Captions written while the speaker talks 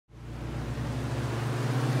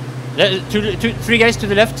Three guys to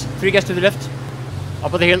the left. Three guys to the left.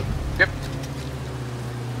 Up on the hill. Yep.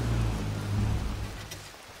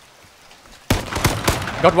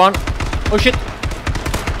 Got one. Oh shit.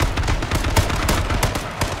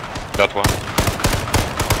 Got one.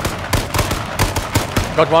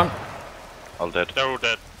 Got one. All dead. They're all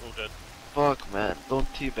dead. All dead. Fuck, man. Don't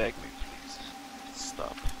teabag me, please.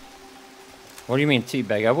 Stop. What do you mean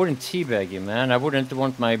teabag? I wouldn't teabag you, man. I wouldn't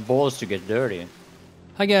want my balls to get dirty.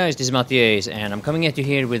 Hi guys, this is Mattias, and I'm coming at you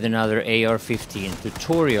here with another AR15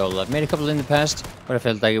 tutorial. I've made a couple in the past, but I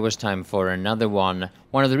felt like it was time for another one.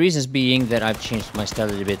 One of the reasons being that I've changed my style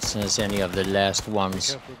a little bit since any of the last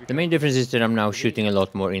ones. The main difference is that I'm now shooting a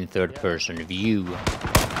lot more in third-person view.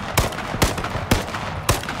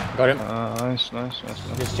 Got him. Nice.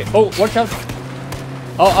 Just check. Oh, watch out!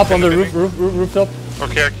 Oh, up on the rooftop.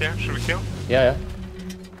 Okay. Should we kill? Yeah.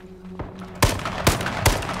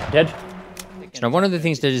 Dead. Now, one of the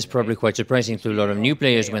things that is probably quite surprising to a lot of new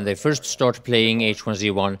players when they first start playing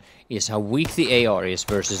H1Z1 is how weak the AR is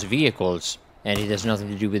versus vehicles. And it has nothing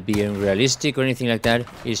to do with being realistic or anything like that.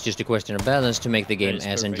 It's just a question of balance to make the game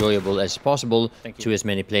as enjoyable as possible to as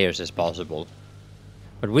many players as possible.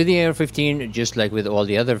 But with the AR15, just like with all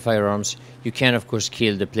the other firearms, you can of course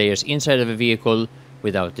kill the players inside of a vehicle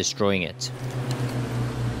without destroying it.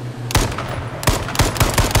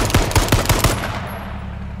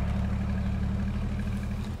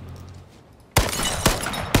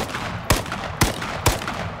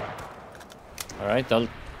 Alright, I'll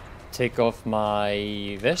take off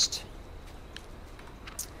my vest.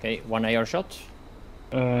 Okay, one AR shot.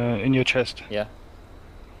 In your chest. Yeah.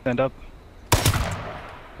 Stand up.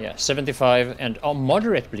 Yeah, 75 and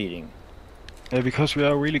moderate bleeding. Because we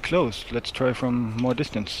are really close. Let's try from more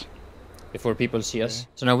distance. Before people see us.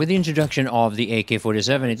 So now with the introduction of the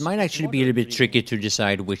AK-47, it might actually be a little bit tricky to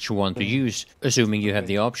decide which one to use, assuming you have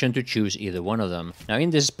the option to choose either one of them. Now in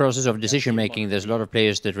this process of decision making, there's a lot of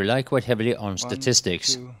players that rely quite heavily on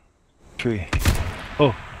statistics. 1, 2, 3.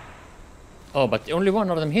 Oh. Oh, but only one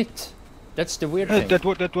of them hit. That's the weird thing.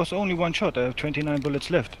 That was only one shot. I have 29 bullets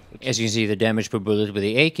left. As you can see, the damage per bullet with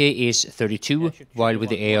the AK is 32, while with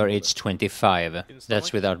the AR it's 25.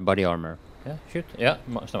 That's without body armor. Yeah, shoot. Yeah,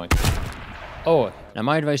 stomach. Oh, now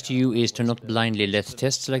my advice to you is to not blindly let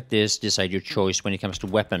tests like this decide your choice when it comes to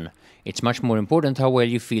weapon. It's much more important how well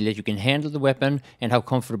you feel that you can handle the weapon and how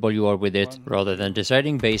comfortable you are with it, rather than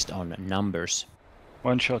deciding based on numbers.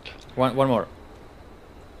 One shot. One more.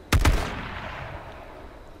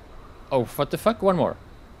 Oh, what the fuck? One more.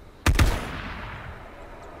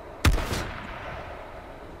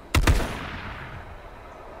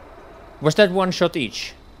 Was that one shot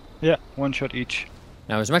each? Yeah, one shot each.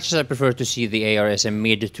 Now, as much as I prefer to see the AR as a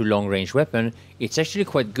mid to long range weapon, it's actually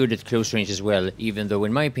quite good at close range as well, even though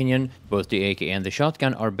in my opinion, both the AK and the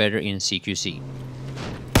shotgun are better in CQC.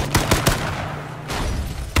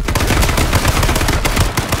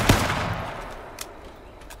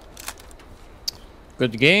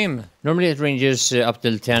 Good game. Normally at ranges up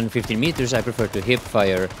till 10-15 meters I prefer to hip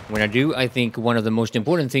fire. When I do, I think one of the most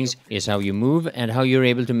important things is how you move and how you're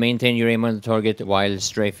able to maintain your aim on the target while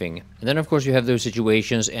strafing. And then of course you have those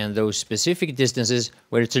situations and those specific distances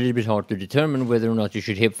where it's a little bit hard to determine whether or not you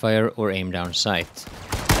should hip fire or aim down sight.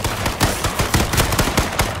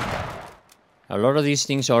 A lot of these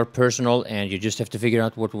things are personal and you just have to figure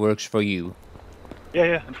out what works for you.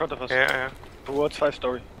 Yeah, in front of us. Yeah. Towards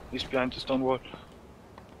 5-story. He's behind the stone wall.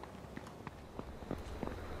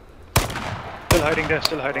 Still hiding there.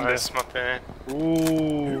 Nice, Matte.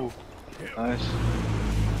 Ooh. Nice.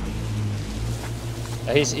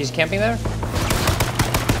 He's camping there?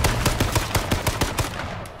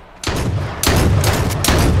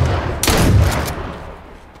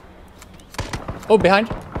 Oh, behind.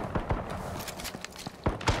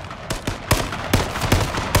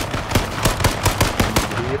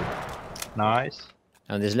 Nice.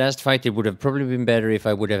 Now this last fight, it would have probably been better if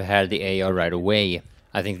I would have had the AR right away.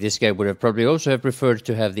 I think this guy would have probably also have preferred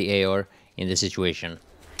to have the AR in this situation.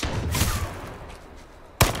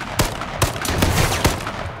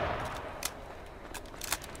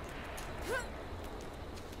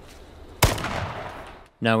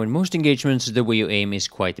 Now in most engagements the way you aim is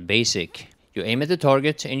quite basic. You aim at the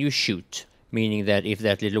target and you shoot, meaning that if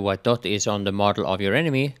that little white dot is on the model of your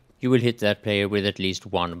enemy, you will hit that player with at least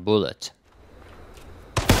one bullet.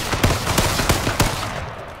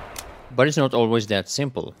 But it's not always that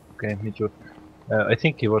simple. Okay, me too. I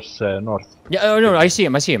think he was north. Yeah, oh no, I see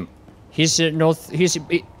him. He's north,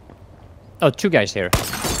 oh, two guys here.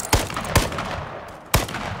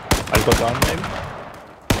 I'll go down maybe?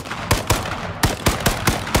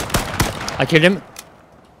 I killed him.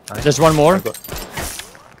 Nice. There's one more.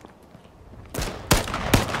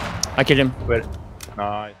 I killed him. Where?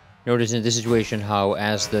 Nice. Notice in this situation how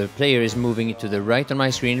as the player is moving to the right on my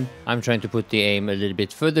screen, I'm trying to put the aim a little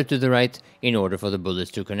bit further to the right in order for the bullets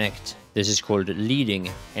to connect. This is called leading,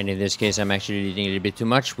 and in this case I'm actually leading a little bit too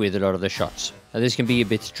much with a lot of the shots. Now, this can be a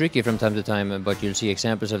bit tricky from time to time, but you'll see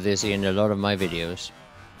examples of this in a lot of my videos.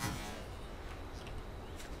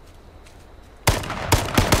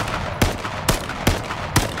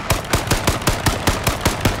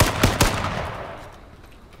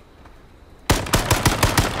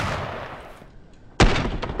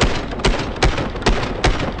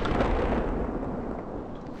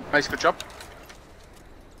 Nice, good job.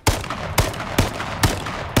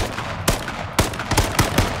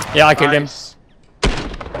 Yeah, I killed him. Nice.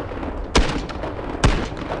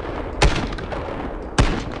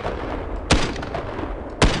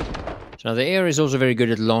 So now the AR is also very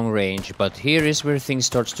good at long range, but here is where things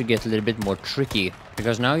starts to get a little bit more tricky,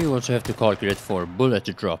 because now you also have to calculate for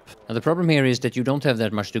bullet drop. Now the problem here is that you don't have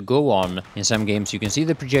that much to go on. In some games you can see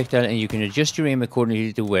the projectile and you can adjust your aim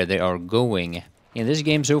accordingly to where they are going. In this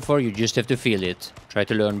game so far you just have to feel it. Try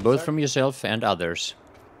to learn both from yourself and others.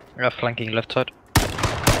 Yeah, flanking left side.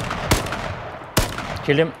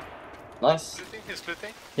 Kill him. Nice. Splitting, he's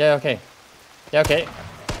splitting. Yeah, okay. Yeah, okay.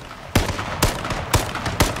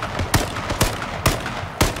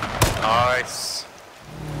 Nice.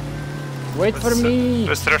 Wait for me!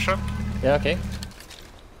 Let's rush up. Yeah, okay.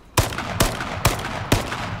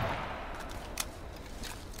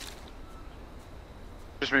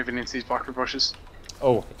 Just moving into these blackwood bushes.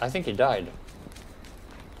 Oh, I think he died.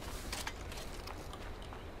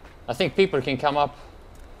 I think people can come up.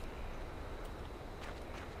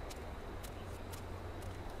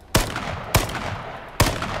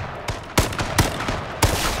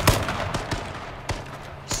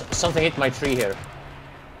 Something hit my tree here.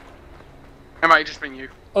 It might just bring you.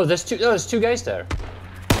 Oh, there's two guys there.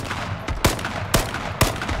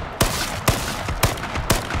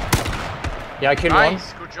 Yeah, I killed one.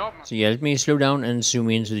 Nice, good job, man. So yeah, let me slow down and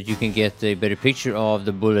zoom in so that you can get a better picture of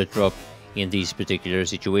the bullet drop in these particular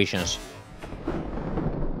situations.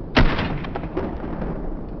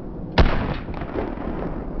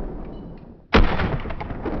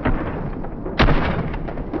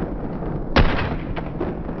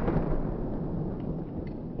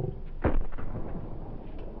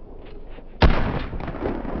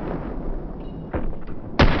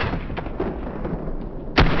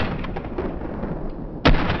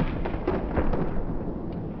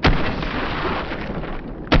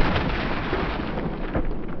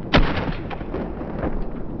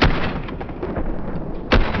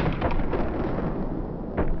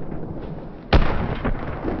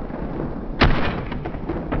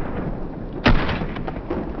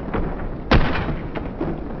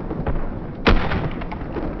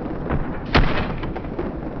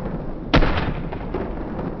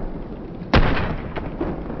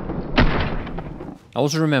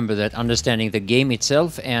 Also remember that understanding the game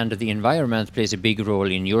itself and the environment plays a big role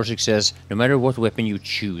in your success, no matter what weapon you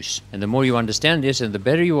choose. And the more you understand this and the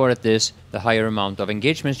better you are at this, the higher amount of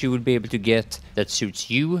engagements you will be able to get that suits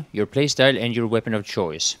you, your playstyle and your weapon of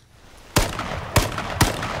choice.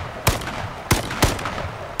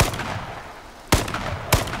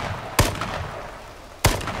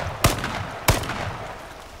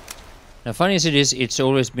 Now, funny as it is, it's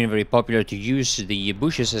always been very popular to use the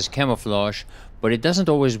bushes as camouflage, but it doesn't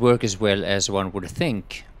always work as well as one would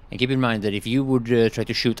think. And keep in mind that if you would try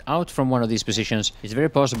to shoot out from one of these positions, it's very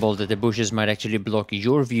possible that the bushes might actually block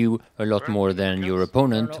your view a lot more than your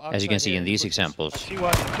opponent, as you can see in these examples. I see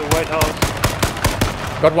one at the White House.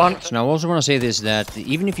 Got one! So now I also want to say this, that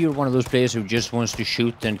even if you're one of those players who just wants to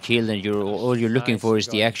shoot and kill and all you're looking for is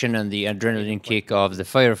the action and the adrenaline kick of the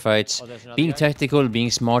firefights, being tactical,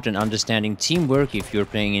 being smart and understanding teamwork if you're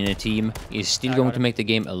playing in a team is still going to make the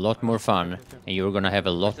game a lot more fun, and you're going to have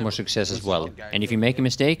a lot more success as well. And if you make a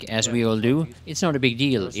mistake, as we all do, it's not a big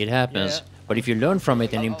deal, it happens. But if you learn from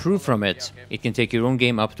it and improve from it, it can take your own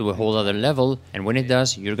game up to a whole other level, and when it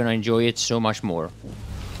does, you're going to enjoy it so much more.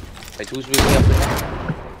 Wait, who's moving up there?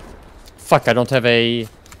 Fuck, I don't have a...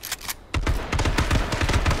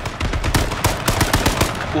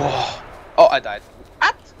 Whoa. Oh, I died.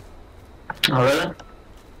 What? Oh, really?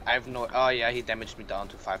 I have no... Oh, yeah, he damaged me down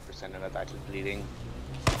to 5% and I died with bleeding.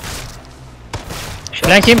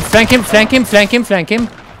 Flank him, flank him, flank him, flank him, flank him.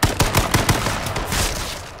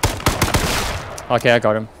 Okay, I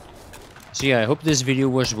got him. So yeah, I hope this video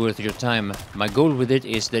was worth your time. My goal with it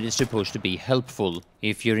is that it's supposed to be helpful.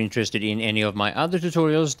 If you're interested in any of my other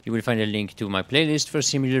tutorials, you will find a link to my playlist for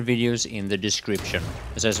similar videos in the description.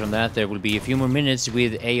 Aside from that, there will be a few more minutes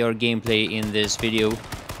with AR gameplay in this video,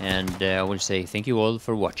 and I will say thank you all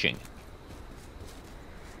for watching.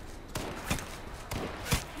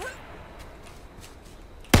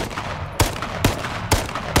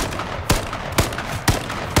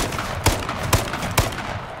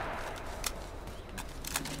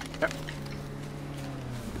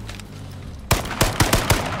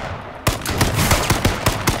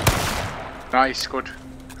 Nice, good.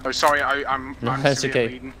 Oh, sorry, I'm No, I'm that's severely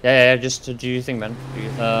okay. bleeding. Yeah, just do your thing, man.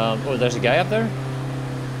 Oh, there's a guy up there?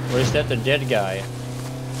 Or is that the dead guy?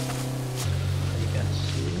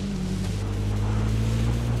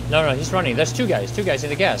 No, he's running. There's two guys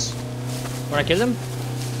in the gas. Wanna kill them?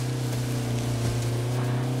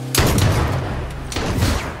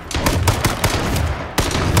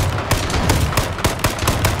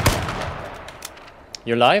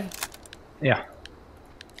 You're live? Yeah.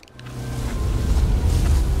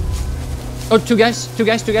 Oh, two guys. Turn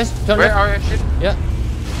Wait, left. oh yeah, shit. Yeah.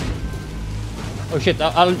 Oh shit,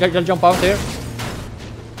 I'll jump out there.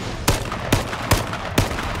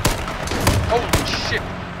 Holy shit.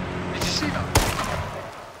 Did you see that?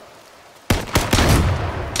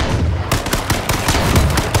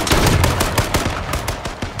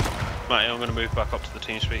 Mate, I'm gonna move back up to the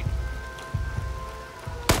team speak.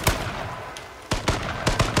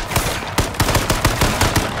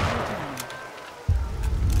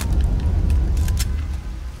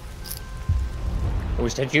 Oh,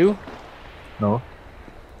 is that you? No.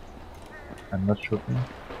 I'm not shooting.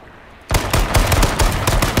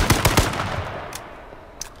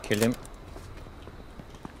 Kill him.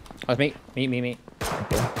 That's me. Me.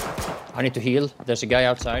 Okay. I need to heal. There's a guy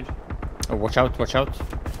outside. Oh, watch out.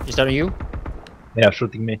 Is that you? Yeah,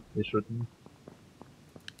 shooting me. He's shooting me.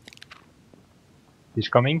 He's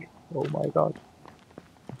coming. Oh my god.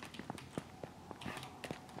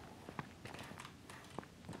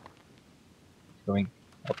 He's going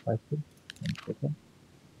up my feet. 1 second.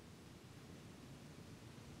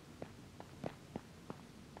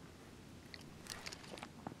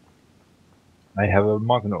 I have a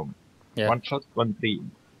magnum. Yeah. 1 shot, 1 3.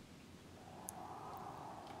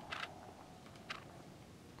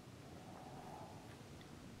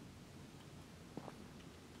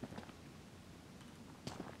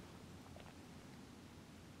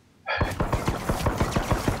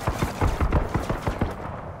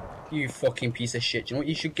 You fucking piece of shit. Do you know what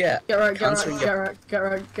you should get? Get right, Cancer in your...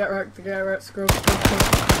 screw.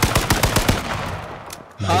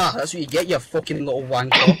 Ah, that's what you get, you fucking little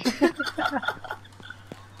wanker.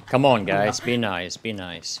 Come on, guys. Be nice.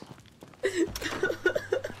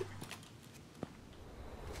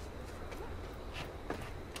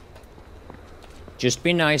 Just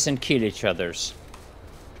be nice and kill each others.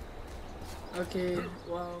 Okay,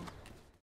 wow.